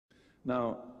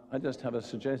Now, I just have a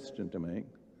suggestion to make.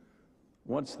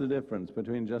 What's the difference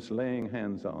between just laying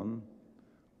hands on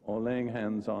or laying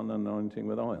hands on anointing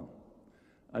with oil?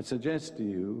 I suggest to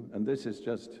you, and this is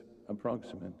just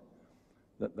approximate,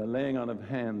 that the laying on of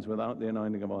hands without the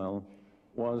anointing of oil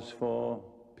was for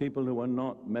people who were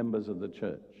not members of the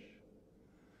church.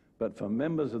 But for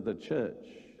members of the church,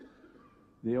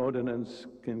 the ordinance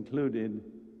concluded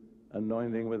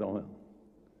anointing with oil.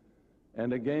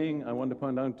 And again, I want to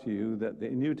point out to you that the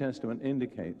New Testament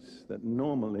indicates that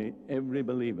normally every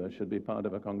believer should be part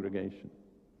of a congregation.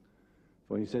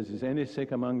 For he says, is any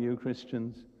sick among you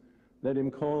Christians? Let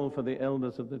him call for the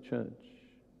elders of the church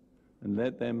and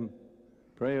let them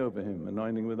pray over him,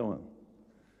 anointing with oil.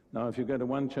 Now, if you go to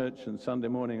one church on Sunday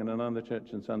morning and another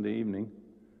church on Sunday evening,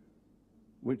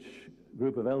 which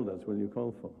group of elders will you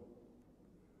call for?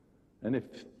 And if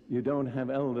you don't have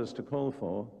elders to call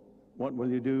for, what will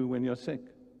you do when you're sick?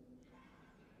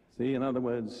 See, in other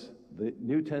words, the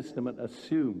New Testament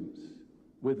assumes,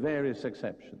 with various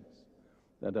exceptions,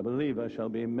 that a believer shall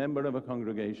be a member of a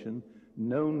congregation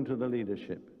known to the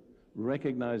leadership,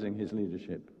 recognizing his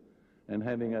leadership, and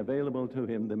having available to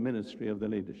him the ministry of the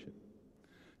leadership.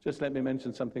 Just let me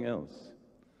mention something else.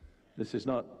 This is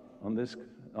not on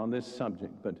this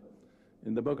subject, but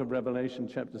in the book of Revelation,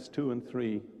 chapters 2 and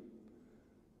 3,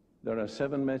 there are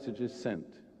 7 messages sent,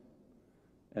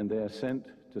 and they are sent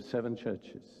to 7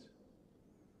 churches.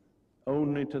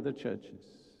 Only to the churches.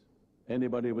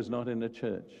 Anybody who was not in a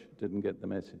church didn't get the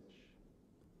message.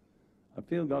 I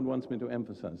feel God wants me to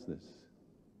emphasize this.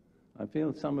 I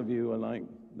feel some of you are like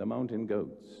the mountain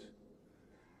goats.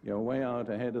 You're way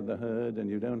out ahead of the herd and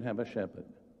you don't have a shepherd.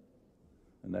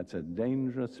 And that's a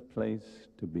dangerous place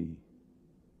to be.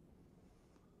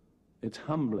 It's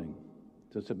humbling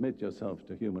to submit yourself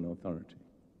to human authority.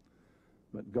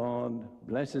 But God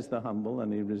blesses the humble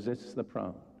and he resists the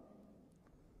proud.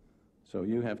 So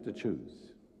you have to choose.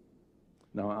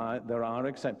 Now, there are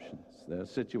exceptions. There are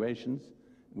situations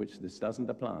in which this doesn't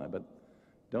apply, but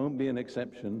don't be an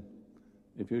exception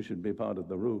if you should be part of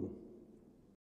the rule.